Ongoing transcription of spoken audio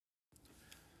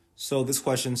So this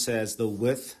question says the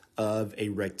width of a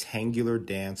rectangular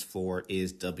dance floor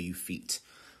is W feet.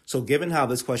 So given how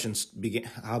this question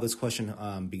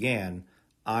began,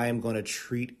 I am going to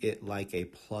treat it like a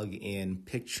plug-in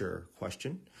picture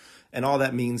question. And all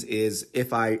that means is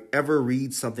if I ever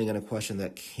read something in a question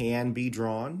that can be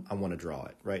drawn, I want to draw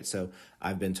it, right? So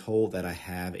I've been told that I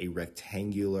have a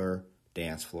rectangular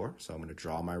dance floor. So I'm going to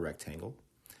draw my rectangle.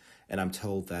 And I'm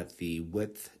told that the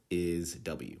width is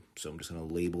W. So I'm just going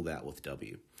to label that with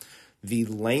W. The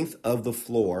length of the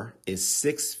floor is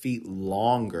 6 feet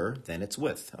longer than its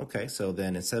width. Okay, so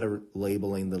then instead of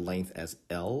labeling the length as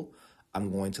L,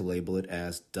 I'm going to label it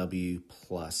as W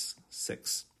plus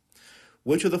 6.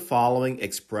 Which of the following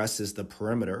expresses the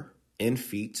perimeter in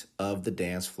feet of the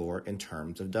dance floor in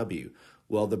terms of W?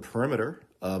 Well, the perimeter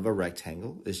of a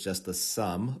rectangle is just the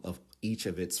sum of each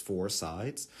of its four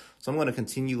sides. So I'm going to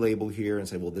continue label here and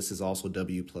say, well, this is also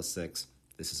W plus 6.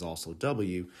 This is also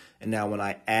W. And now when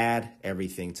I add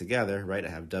everything together, right, I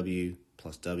have W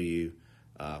plus W,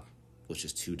 which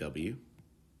is 2W.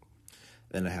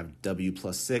 Then I have W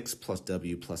plus 6 plus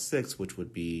W plus 6, which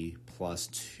would be plus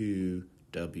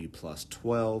 2W plus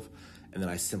 12. And then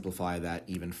I simplify that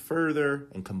even further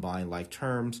and combine like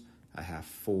terms. I have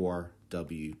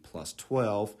 4W plus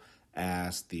 12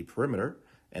 as the perimeter.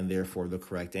 And therefore, the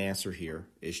correct answer here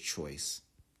is choice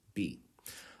B.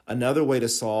 Another way to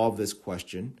solve this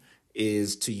question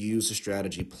is to use the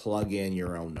strategy plug in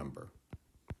your own number.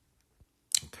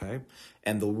 Okay,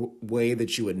 and the way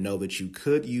that you would know that you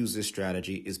could use this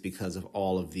strategy is because of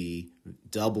all of the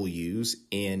W's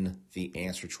in the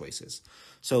answer choices.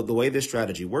 So the way this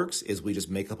strategy works is we just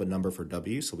make up a number for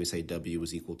W. So we say W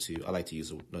is equal to, I like to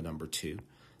use the number 2.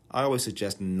 I always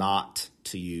suggest not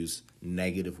to use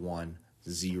 -1,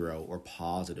 0, or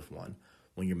 +1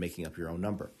 when you're making up your own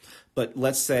number. But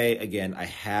let's say, again, I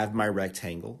have my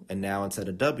rectangle, and now instead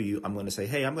of W, I'm going to say,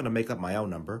 hey, I'm going to make up my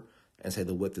own number and say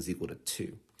the width is equal to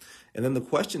 2. And then the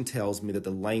question tells me that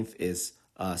the length is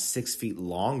 6 feet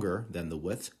longer than the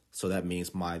width, so that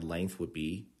means my length would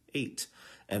be 8.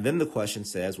 And then the question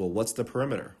says, well, what's the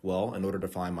perimeter? Well, in order to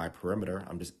find my perimeter,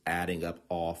 I'm just adding up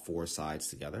all four sides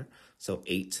together. So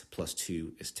 8 plus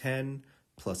 2 is 10,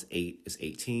 plus 8 is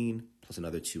 18, plus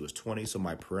another 2 is 20. So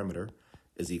my perimeter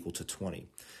is equal to 20.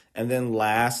 And then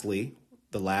lastly,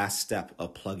 the last step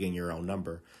of plugging your own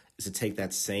number is to take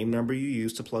that same number you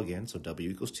used to plug in, so W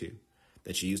equals 2,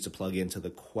 that you used to plug into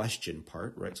the question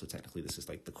part, right? So technically this is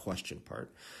like the question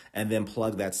part. And then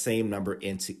plug that same number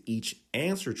into each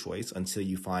answer choice until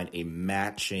you find a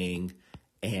matching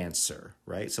answer,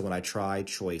 right? So when I try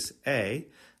choice A,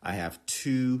 I have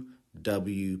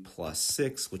 2W plus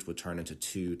 6, which would turn into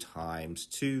 2 times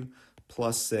 2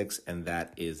 plus 6, and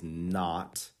that is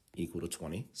not equal to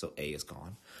 20, so A is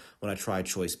gone. When I try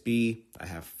choice B, I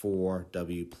have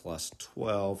 4W plus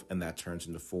 12, and that turns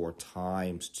into 4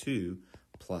 times 2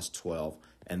 plus 12,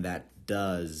 and that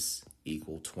does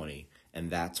equal 20, and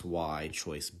that's why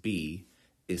choice B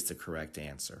is the correct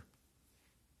answer.